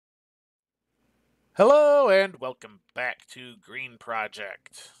Hello and welcome back to Green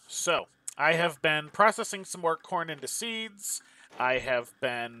Project. So, I have been processing some more corn into seeds. I have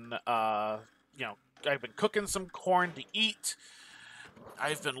been, I've been cooking some corn to eat.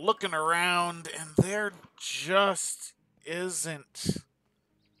 I've been looking around, and there just isn't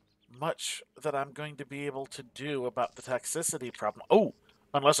much that I'm going to be able to do about the toxicity problem. Oh,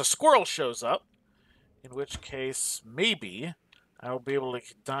 unless a squirrel shows up, in which case, maybe I will be able to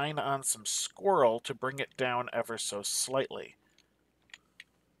dine on some squirrel to bring it down ever so slightly.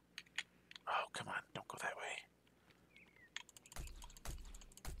 Oh, come on, don't go that way.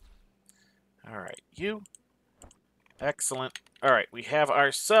 Alright, you. Excellent. Alright, we have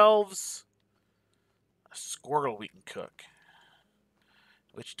ourselves a squirrel we can cook,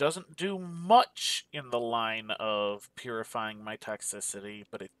 which doesn't do much in the line of purifying my toxicity,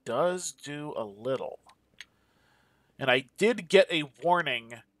 but it does do a little. And I did get a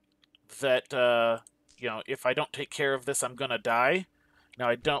warning that, if I don't take care of this, I'm gonna die. Now,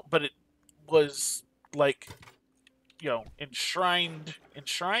 I don't, but it was like,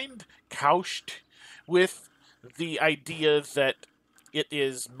 couched with the idea that it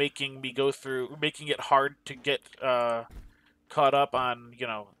is making it hard to get caught up on,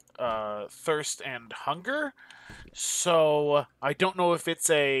 thirst and hunger. So I don't know if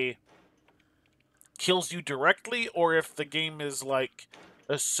it's a kills you directly or if the game is like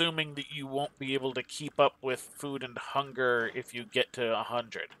assuming that you won't be able to keep up with food and hunger if you get to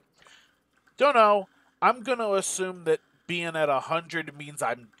 100. Don't know. I'm going to assume that being at 100 means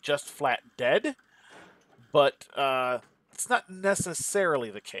I'm just flat dead, but it's not necessarily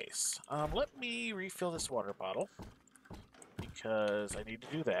the case. Let me refill this water bottle because I need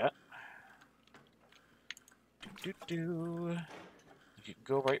to do that. You can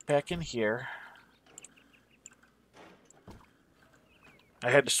go right back in here. I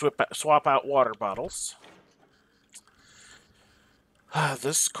had to swap out water bottles.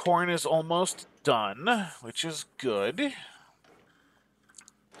 This corn is almost done, which is good. And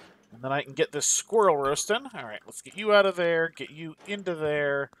then I can get this squirrel roasting. Alright, let's get you out of there, get you into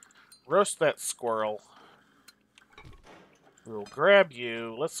there, roast that squirrel. We'll grab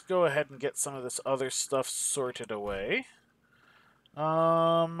you. Let's go ahead and get some of this other stuff sorted away.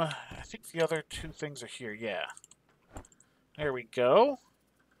 I think the other two things are here, yeah. There we go.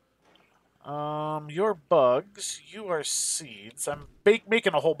 You're bugs. You are seeds. I'm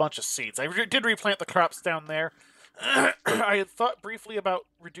making a whole bunch of seeds. I did replant the crops down there. I had thought briefly about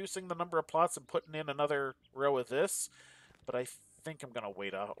reducing the number of plots and putting in another row of this, but I think I'm gonna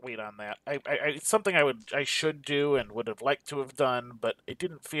wait on that. It's something I should do and would have liked to have done, but it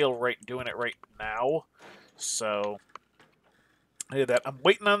didn't feel right doing it right now. So I did that. I'm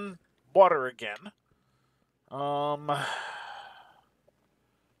waiting on water again. Um,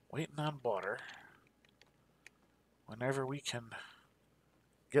 waiting on water. Whenever we can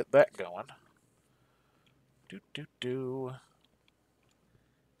get that going. Do.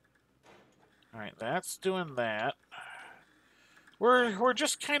 All right, that's doing that. We're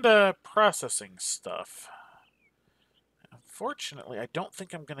just kind of processing stuff. Unfortunately, I don't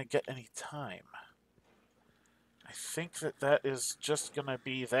think I'm gonna get any time. I think that is just gonna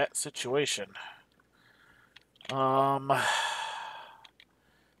be that situation. Um,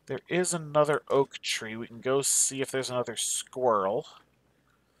 there is another oak tree. We can go see if there's another squirrel.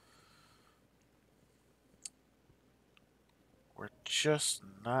 We're just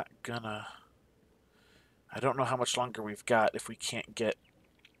not gonna... I don't know how much longer we've got if we can't get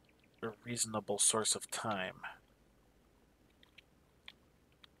a reasonable source of time.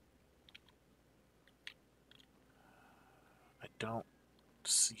 I don't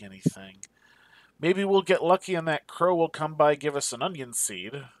see anything. Maybe we'll get lucky and that crow will come by give us an onion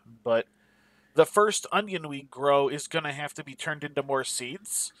seed, but the first onion we grow is going to have to be turned into more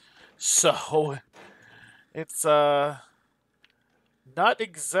seeds. So it's not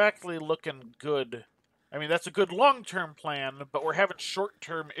exactly looking good. I mean, that's a good long-term plan, but we're having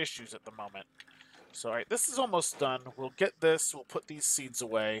short-term issues at the moment. So, all right, this is almost done. We'll get this. We'll put these seeds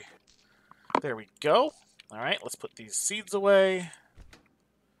away. There we go. All right, let's put these seeds away.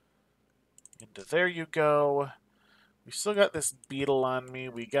 Into there you go. We still got this beetle on me.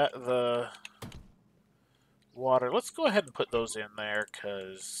 We got the water. Let's go ahead and put those in there,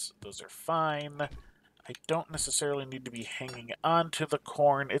 because those are fine. I don't necessarily need to be hanging on to the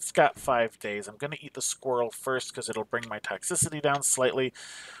corn. It's got 5 days. I'm going to eat the squirrel first, because it'll bring my toxicity down slightly.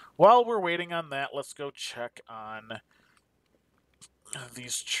 While we're waiting on that, let's go check on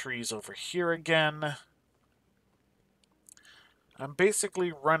these trees over here again. I'm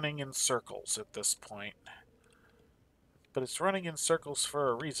basically running in circles at this point. But it's running in circles for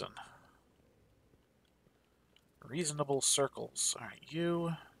a reason. Reasonable circles. All right,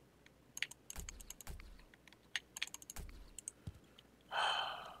 you.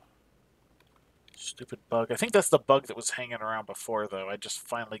 Stupid bug. I think that's the bug that was hanging around before, though. I just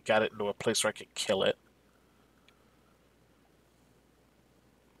finally got it into a place where I could kill it.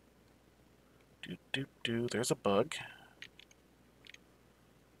 There's a bug.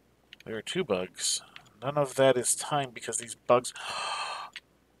 There are 2 bugs. None of that is time because these bugs...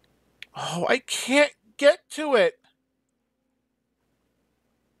 Oh, I can't get to it!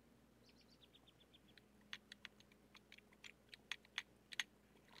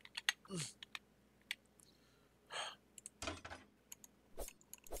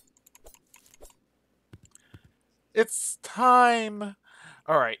 It's time!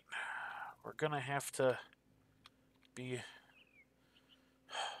 Alright. We're gonna have to be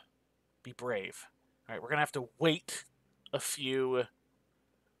brave. Alright, we're gonna have to wait a few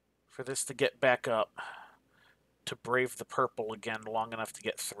for this to get back up to brave the purple again long enough to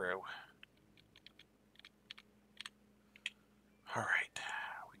get through. Alright.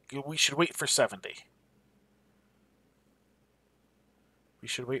 We should wait for 70. We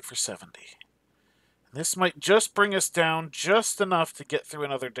should wait for 70. This might just bring us down just enough to get through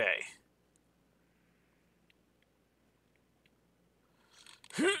another day.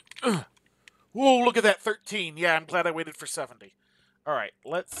 Whoa, look at that, 13. Yeah, I'm glad I waited for 70. Alright,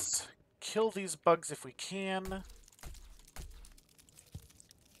 let's kill these bugs if we can.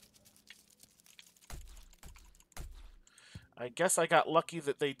 I guess I got lucky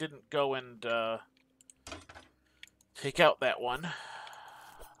that they didn't go and take out that one.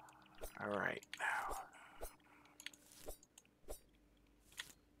 Alright.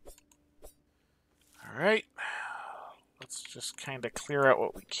 Alright. Let's just kind of clear out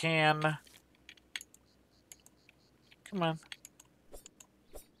what we can. Come on.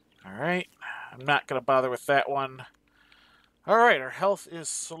 Alright. I'm not going to bother with that one. Alright, our health is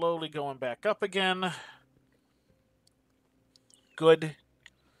slowly going back up again. Good.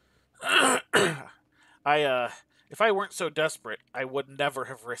 If I weren't so desperate, I would never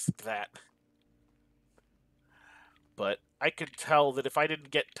have risked that. But I could tell that if I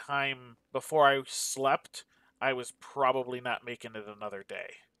didn't get time before I slept, I was probably not making it another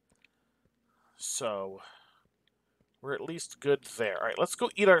day. So, we're at least good there. Alright, let's go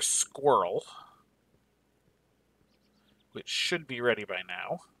eat our squirrel, which should be ready by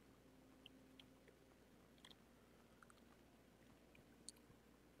now.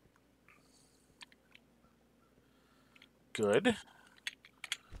 Good.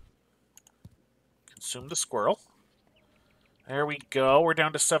 Consume the squirrel. There we go. We're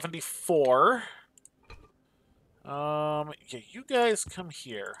down to 74. Yeah, you guys come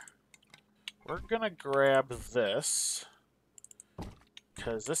here. We're gonna grab this.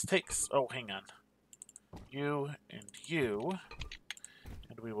 Because this takes... Oh, hang on. You and you.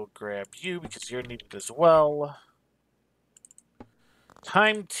 And we will grab you because you're needed as well.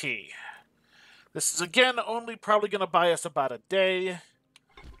 Time tea. This is, again, only probably going to buy us about a day.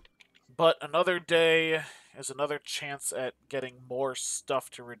 But another day is another chance at getting more stuff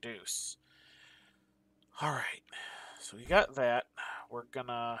to reduce. Alright. So we got that. We're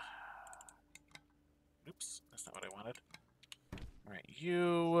gonna... Oops, that's not what I wanted. Alright,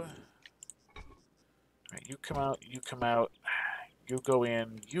 you... Alright, you come out, you come out. You go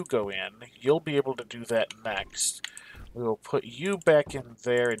in, you go in. You'll be able to do that next. We will put you back in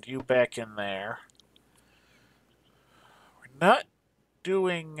there and you back in there. We're not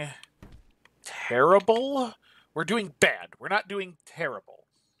doing terrible. We're doing bad. We're not doing terrible.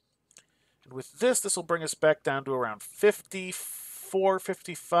 And with this will bring us back down to around 54,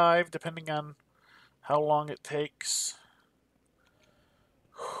 55, depending on how long it takes.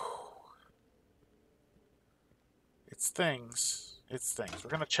 It's things. It's things. We're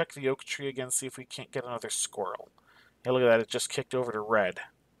going to check the oak tree again, see if we can't get another squirrel. Hey, look at that. It just kicked over to red.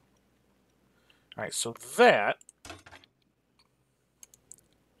 Alright, so that...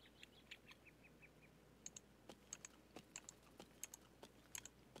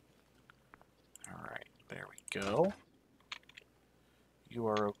 Alright, there we go. You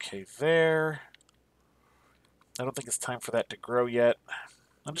are okay there. I don't think it's time for that to grow yet.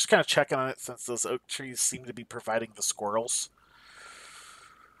 I'm just kind of checking on it since those oak trees seem to be providing the squirrels.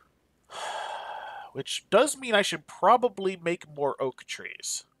 Which does mean I should probably make more oak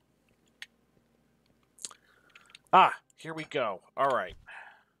trees. Ah, here we go. Alright.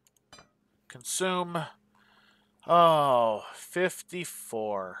 Consume. Oh,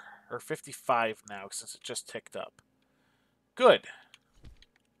 54. Or 55 now, since it just ticked up. Good.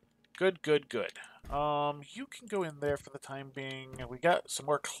 Good, good, good. You can go in there for the time being. We got some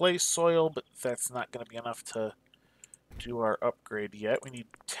more clay soil, but that's not going to be enough to do our upgrade yet. We need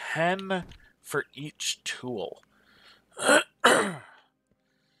 10 for each tool.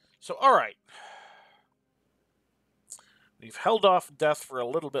 So, alright. We've held off death for a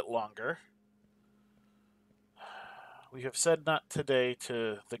little bit longer. We have said not today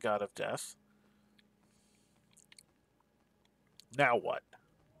to the god of death. Now what?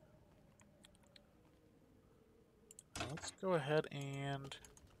 Let's go ahead and...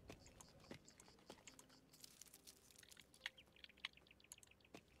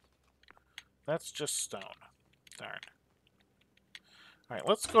 That's just stone. Darn. Alright,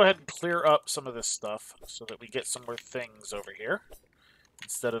 let's go ahead and clear up some of this stuff so that we get some more things over here.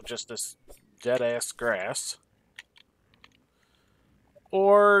 Instead of just this dead-ass grass.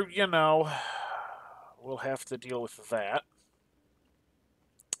 Or, you know, we'll have to deal with that.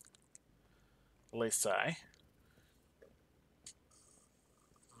 Laysai.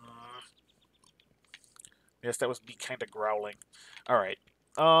 Yes, that was me kind of growling. Alright.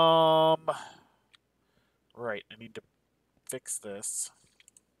 Right, I need to fix this.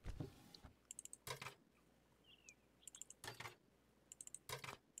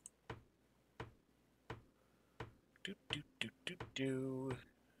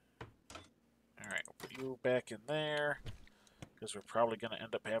 Alright, we'll put you back in there. Because we're probably going to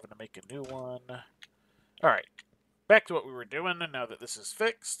end up having to make a new one. Alright, back to what we were doing now that this is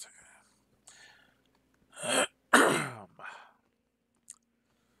fixed.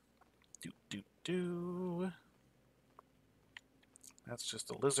 That's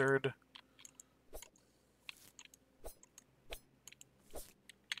just a lizard.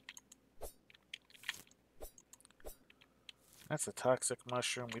 That's a toxic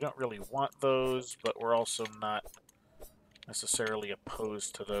mushroom. We don't really want those, but we're also not necessarily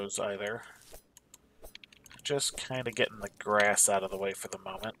opposed to those either. Just kind of getting the grass out of the way for the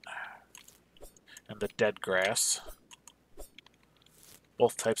moment. And the dead grass.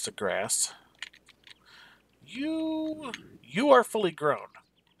 Both types of grass. You are fully grown.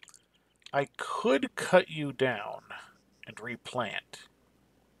 I could cut you down and replant.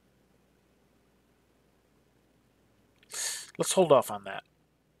 Let's hold off on that.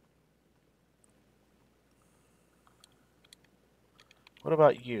 What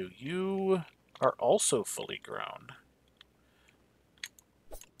about you? You are also fully grown.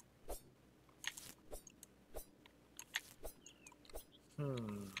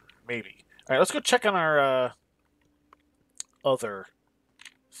 Maybe. Alright, let's go check on our other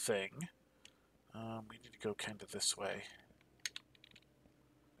thing. We need to go kind of this way.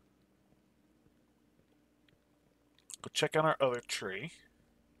 Go check on our other tree.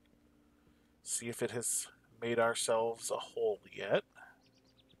 See if it has made ourselves a hole yet.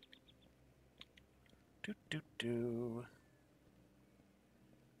 Let's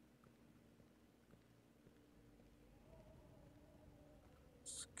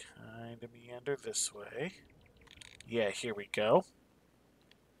kind of meander this way. Yeah, here we go.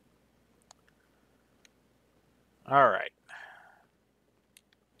 Alright.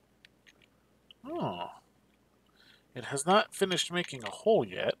 Oh. It has not finished making a hole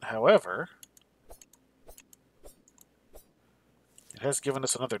yet, however... It has given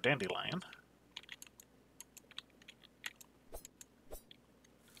us another dandelion.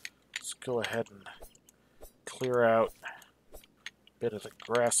 Let's go ahead and clear out a bit of the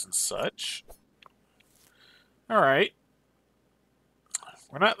grass and such. Alright.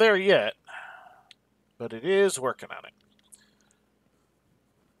 We're not there yet, but it is working on it.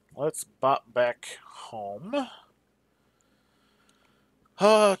 Let's bop back home.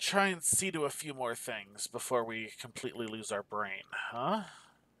 Oh, try and see to a few more things before we completely lose our brain, huh?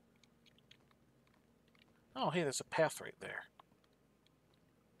 Oh, hey, there's a path right there.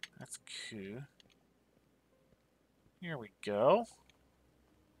 That's cool. Here we go.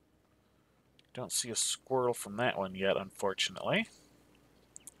 Don't see a squirrel from that one yet, unfortunately.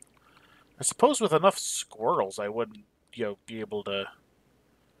 I suppose with enough squirrels, I wouldn't, be able to,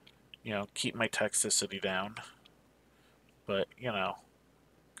 keep my toxicity down. But,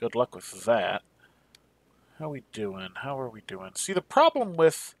 good luck with that. How are we doing? See, the problem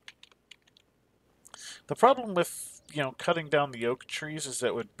with, cutting down the oak trees is that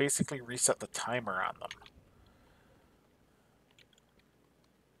it would basically reset the timer on them.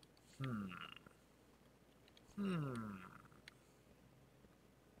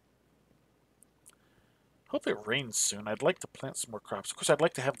 Hope it rains soon. I'd like to plant some more crops. Of course, I'd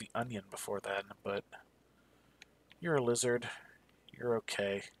like to have the onion before then, but you're a lizard. You're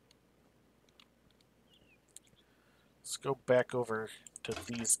okay. Let's go back over to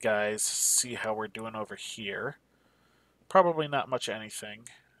these guys, see how we're doing over here. Probably not much anything.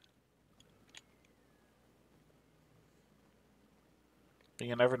 But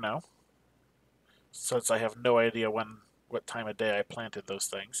you never know. Since I have no idea what time of day I planted those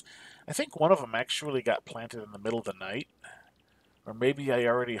things. I think one of them actually got planted in the middle of the night. Or maybe I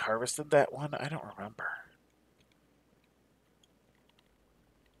already harvested that one. I don't remember.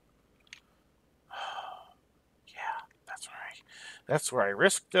 Yeah, that's where I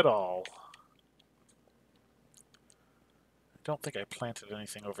risked it all. I don't think I planted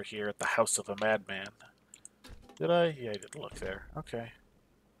anything over here at the house of a madman. Did I? Yeah, I did look there. Okay.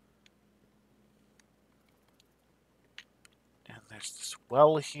 And there's this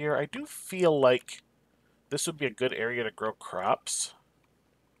well here. I do feel like this would be a good area to grow crops.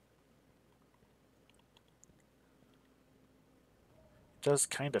 It does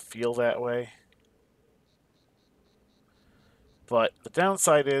kind of feel that way. But the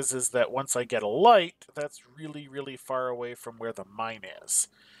downside is that once I get a light, that's really, really far away from where the mine is.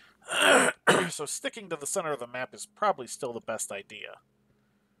 So sticking to the center of the map is probably still the best idea.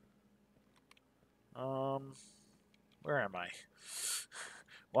 Where am I?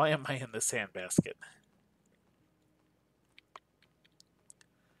 Why am I in this handbasket?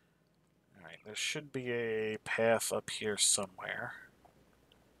 Alright, there should be a path up here somewhere.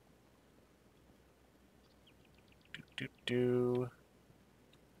 Do.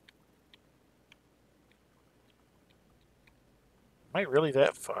 Am I really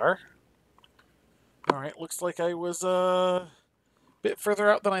that far? Alright, looks like I was a bit further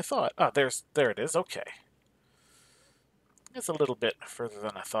out than I thought. Ah, there it is. Okay. It's a little bit further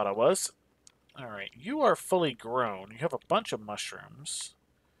than I thought I was. Alright, you are fully grown. You have a bunch of mushrooms.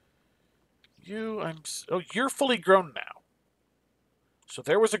 Oh, you're fully grown now. So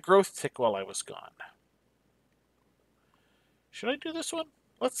there was a growth tick while I was gone. Should I do this one?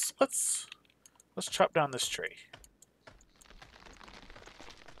 Let's chop down this tree.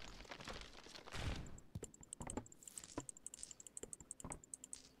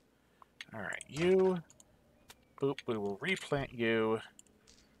 Alright, you. Boop, we will replant you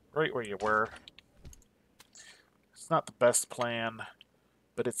right where you were. It's not the best plan,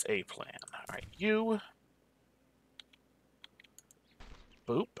 but it's a plan. Alright, you.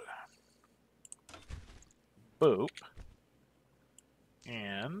 Boop. Boop.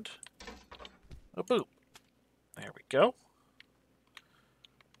 And a boop. There we go.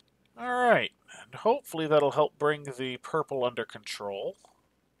 Alright, and hopefully that'll help bring the purple under control.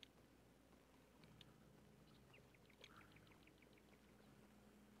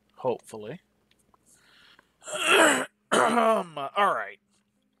 Hopefully. Alright.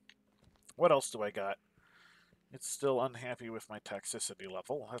 What else do I got? It's still unhappy with my toxicity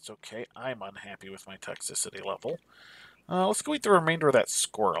level. That's okay. I'm unhappy with my toxicity level. Let's go eat the remainder of that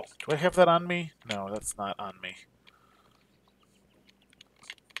squirrel. Do I have that on me? No, that's not on me.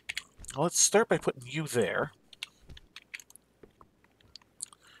 Well, let's start by putting you there.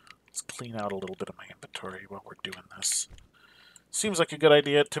 Let's clean out a little bit of my inventory while we're doing this. Seems like a good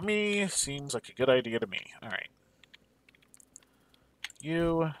idea to me. Seems like a good idea to me. Alright.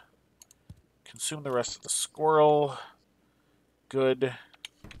 You consume the rest of the squirrel. Good.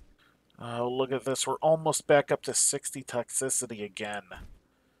 Oh, look at this. We're almost back up to 60 toxicity again.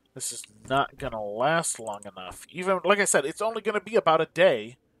 This is not going to last long enough. Even, like I said, it's only going to be about a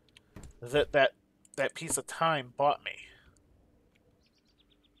day that piece of time bought me.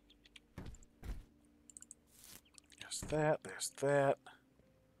 There's that. There's that.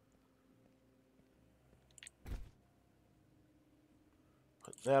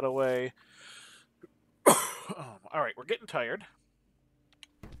 Put that away. Alright, we're getting tired.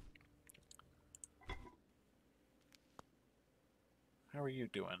 How are you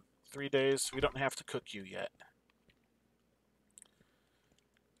doing? 3 days? We don't have to cook you yet.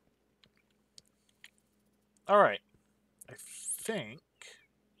 Alright. I think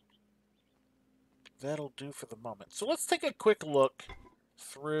that'll do for the moment. So let's take a quick look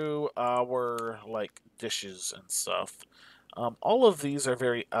through our, like, dishes and stuff. All of these are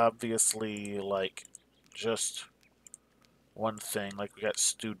very obviously, like, just one thing. Like, we got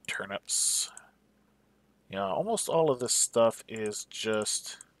stewed turnips. Yeah, almost all of this stuff is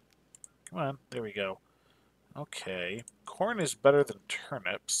just... Come on, there we go. Okay. Corn is better than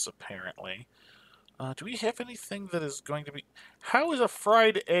turnips, apparently. Do we have anything that is going to be... How is a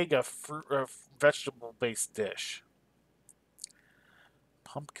fried egg a vegetable-based dish?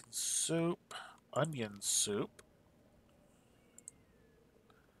 Pumpkin soup. Onion soup.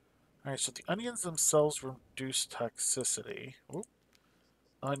 Alright, so the onions themselves reduce toxicity. Oop.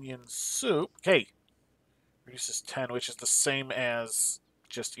 Onion soup. Okay. Reduces 10, which is the same as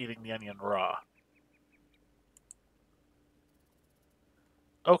just eating the onion raw.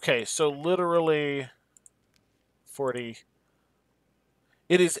 Okay, so literally 40.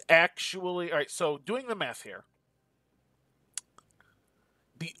 It is actually... All right, so doing the math here.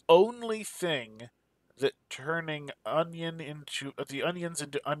 The only thing that turning the onions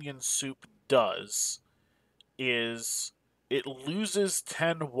into onion soup does is it loses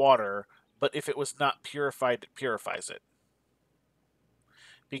 10 water, but if it was not purified, it purifies it.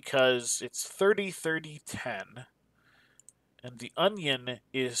 Because it's 30, 30, 10, and the onion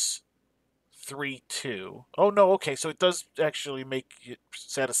is 3, 2. Oh, no, okay, so it does actually make it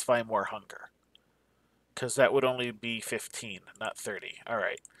satisfy more hunger. Because that would only be 15, not 30. All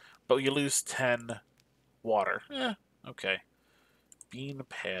right. But you lose 10 water. Okay. Bean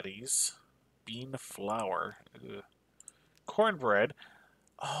patties. Bean flour. Ugh. Cornbread.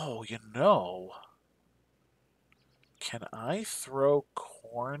 Oh, you know. Can I throw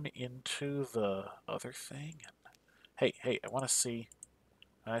corn into the other thing? Hey, I want to see.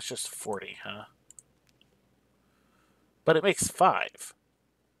 That's just 40, huh? But it makes 5.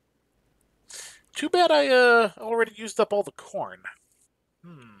 Too bad I already used up all the corn.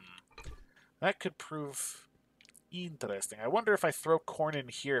 That could prove interesting. I wonder if I throw corn in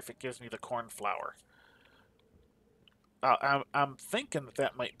here if it gives me the corn flour. I'm thinking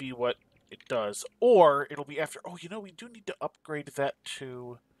that might be what it does. Or it'll be after... Oh, you know, we do need to upgrade that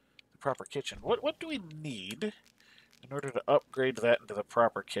to the proper kitchen. What do we need in order to upgrade that into the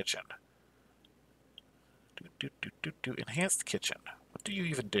proper kitchen? Enhanced kitchen. What do you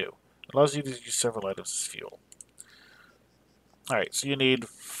even do? It allows you to use several items as fuel. Alright, so you need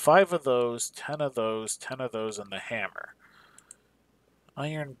 5 of those, 10 of those, 10 of those, and the hammer.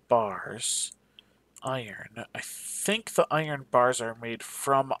 Iron bars. Iron. I think the iron bars are made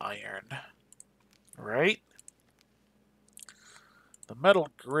from iron. Right? The metal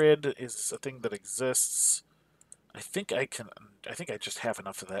grid is a thing that exists. I think I just have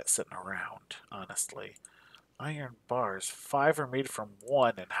enough of that sitting around, honestly. Iron bars. 5 are made from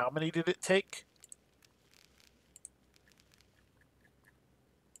 1, and how many did it take?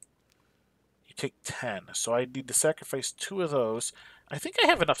 You take 10, so I need to sacrifice 2 of those. I think I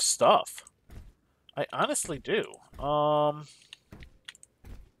have enough stuff. I honestly do. Alright,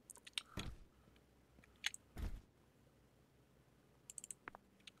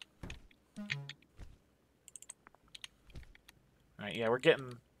 yeah, we're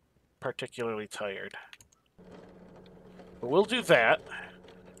getting particularly tired. But we'll do that.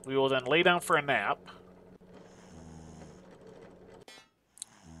 We will then lay down for a nap.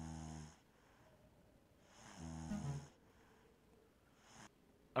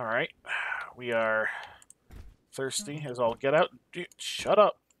 Alright. We are thirsty as all get out. Dude, shut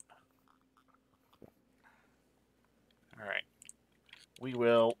up. Alright. We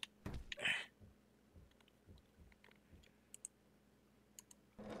will...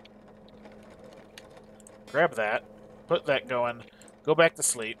 grab that. Put that going. Go back to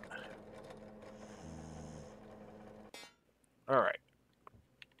sleep. Alright.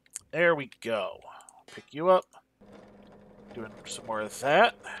 There we go. Pick you up. Doing some more of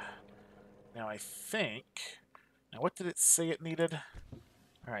that. Now I think... Now what did it say it needed?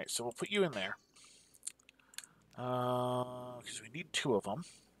 Alright, so we'll put you in there. Because we need 2 of them.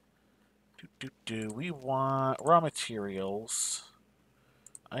 We want raw materials.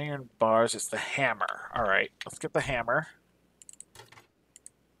 Iron bars. It's the hammer. Alright, let's get the hammer.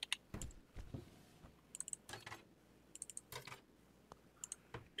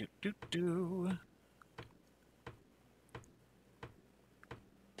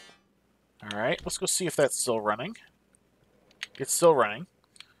 Alright, let's go see if that's still running. It's still running.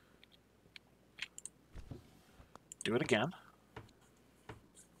 Do it again.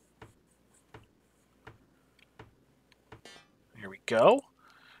 Here we go.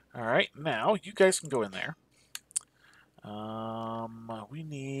 Alright, now you guys can go in there. We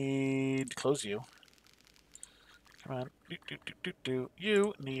need... Close you. Come on.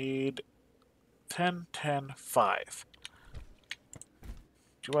 You need 10, 10, 5.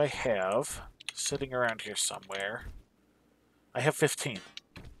 Do I have, sitting around here somewhere, I have 15.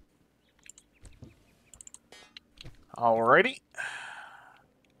 Alrighty.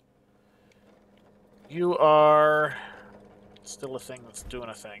 You are still a thing that's doing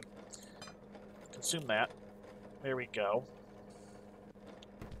a thing. Consume that. There we go.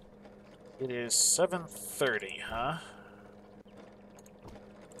 It is 7:30, huh?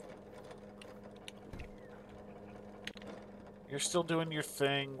 You're still doing your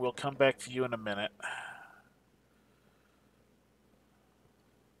thing. We'll come back to you in a minute.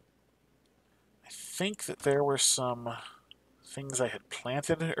 I think that there were some things I had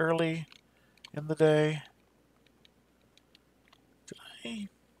planted early in the day. Did I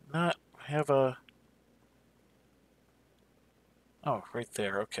not have a... Oh, right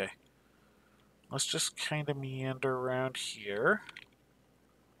there, okay. Let's just kind of meander around here.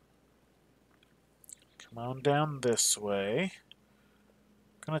 Come on down this way.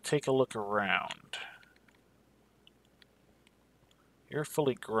 Gonna take a look around. You're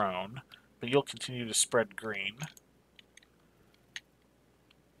fully grown, but you'll continue to spread green.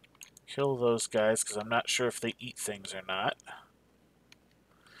 Kill those guys, because I'm not sure if they eat things or not.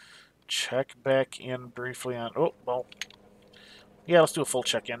 Check back in briefly on... Oh, well... Yeah, let's do a full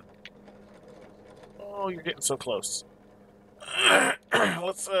check-in. Oh, you're getting so close.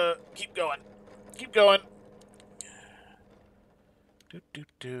 Let's, keep going. Keep going.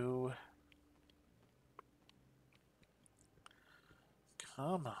 Do.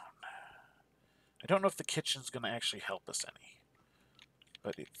 Come on. I don't know if the kitchen's going to actually help us any.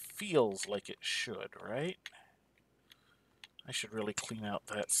 But it feels like it should, right? I should really clean out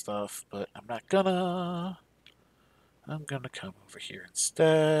that stuff, but I'm not gonna. I'm gonna come over here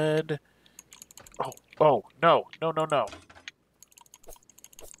instead. Oh, no.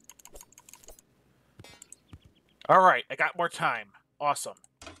 Alright, I got more time. Awesome.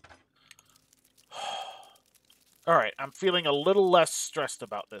 Alright, I'm feeling a little less stressed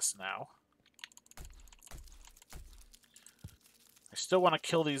about this now. I still want to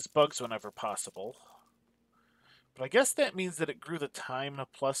kill these bugs whenever possible. But I guess that means that it grew the time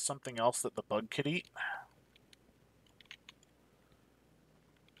plus something else that the bug could eat.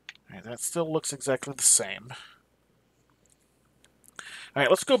 Alright, that still looks exactly the same. Alright,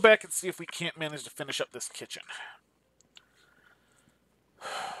 let's go back and see if we can't manage to finish up this kitchen.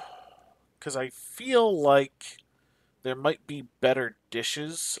 Because I feel like there might be better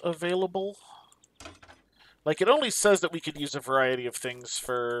dishes available. Like, it only says that we could use a variety of things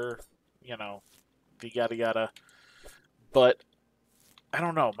for, you know, the yada yada. But, I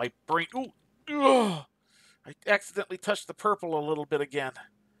don't know, my brain... Ooh! Ugh! I accidentally touched the purple a little bit again.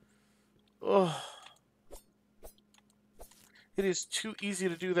 Ugh. It is too easy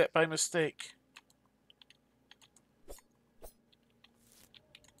to do that by mistake.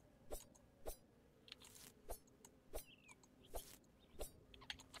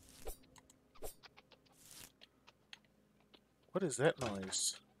 What is that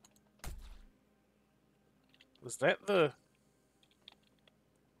noise? Was that the...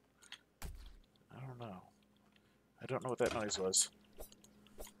 I don't know. I don't know what that noise was.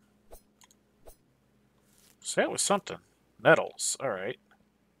 So that was something. Nettles. Alright.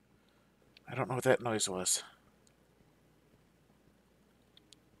 I don't know what that noise was.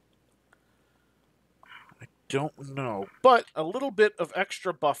 I don't know. But a little bit of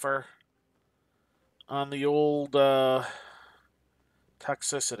extra buffer on the old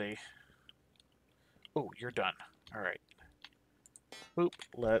toxicity. Oh, you're done. Alright. Boop.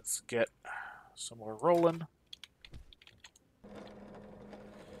 Let's get some more rolling.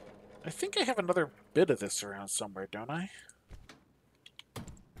 I think I have another bit of this around somewhere, don't I?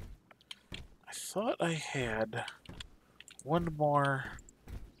 I thought I had one more.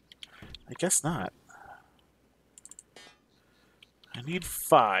 I guess not. I need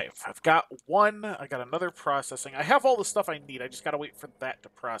 5. I've got 1. I got another processing. I have all the stuff I need. I just got to wait for that to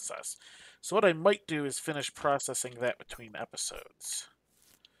process. So what I might do is finish processing that between episodes.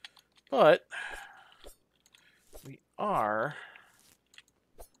 But we are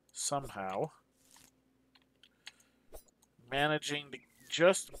somehow managing to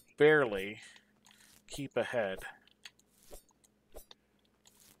just barely keep ahead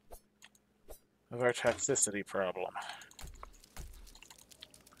of our toxicity problem.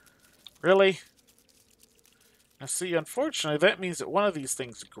 Really? Now see, unfortunately, that means that one of these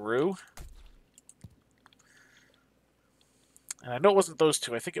things grew. And I know it wasn't those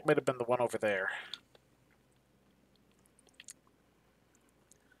two. I think it might have been the one over there.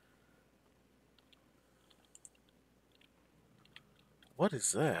 What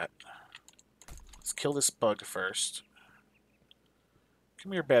is that? Let's kill this bug first.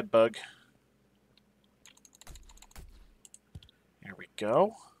 Come here, bad bug. There we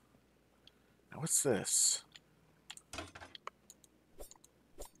go. Now what's this?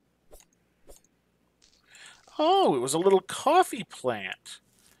 Oh, it was a little coffee plant.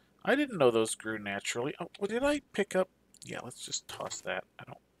 I didn't know those grew naturally. Oh, what did I pick up? Yeah, let's just toss that. I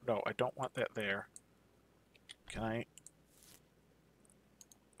don't want that there. Can I?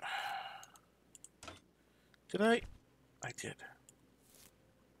 Did I? I did.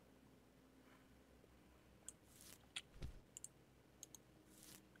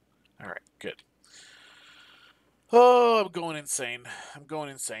 Alright, good. Oh, I'm going insane. I'm going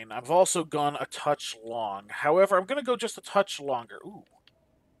insane. I've also gone a touch long. However, I'm going to go just a touch longer. Ooh.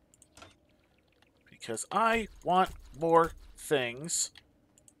 Because I want more things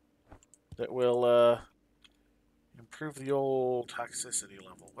that will improve the old toxicity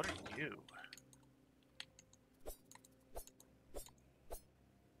level. What are you?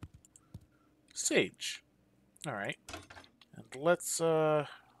 Sage. All right. And let's yeah,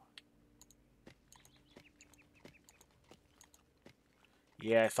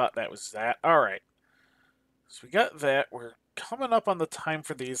 I thought that was that. All right. So we got that. We're coming up on the time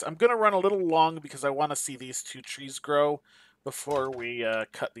for these. I'm going to run a little long because I want to see these 2 trees grow before we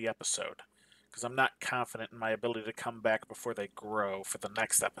cut the episode. Because I'm not confident in my ability to come back before they grow for the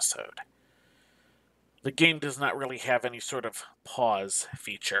next episode. The game does not really have any sort of pause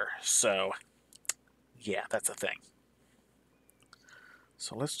feature, so yeah, that's a thing.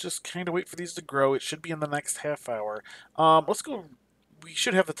 So let's just kind of wait for these to grow. It should be in the next half hour. Let's go. We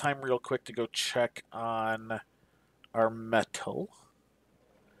should have the time real quick to go check on our metal.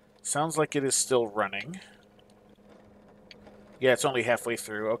 Sounds like it is still running. Yeah, it's only halfway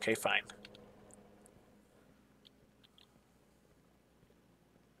through. Okay, fine.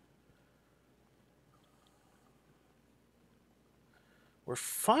 We're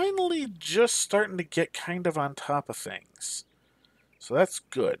finally just starting to get kind of on top of things. So that's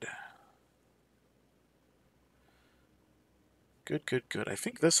good. Good, good, good. I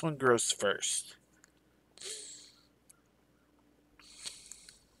think this one grows first.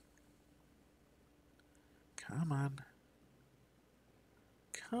 Come on.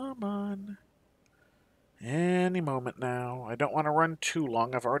 Come on. Any moment now. I don't want to run too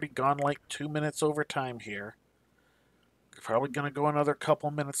long. I've already gone like 2 minutes over time here. Probably going to go another couple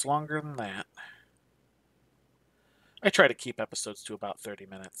minutes longer than that. I try to keep episodes to about 30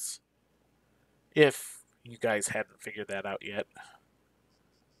 minutes. If you guys hadn't figured that out yet.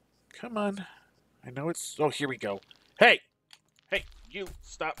 Come on. I know it's... Oh, here we go. Hey! Hey, you,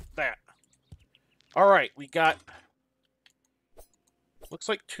 stop that. Alright, we got... Looks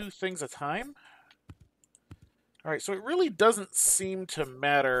like 2 things at a time. Alright, so it really doesn't seem to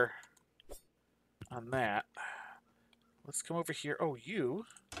matter on that. Let's come over here. Oh, you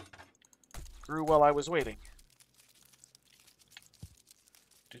grew while I was waiting.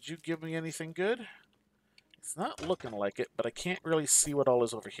 Did you give me anything good? It's not looking like it, but I can't really see what all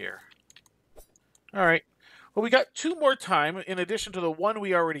is over here. Alright. Well, we got 2 more time, in addition to the 1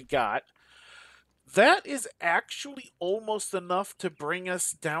 we already got. That is actually almost enough to bring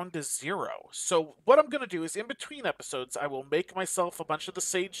us down to 0. So what I'm going to do is, in between episodes, I will make myself a bunch of the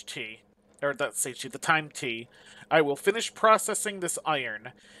sage tea. Or not sage tea, the thyme tea. I will finish processing this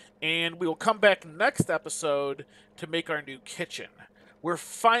iron. And we will come back next episode to make our new kitchen. We're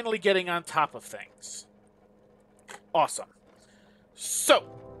finally getting on top of things. Awesome. So,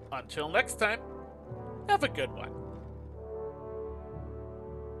 until next time, have a good one.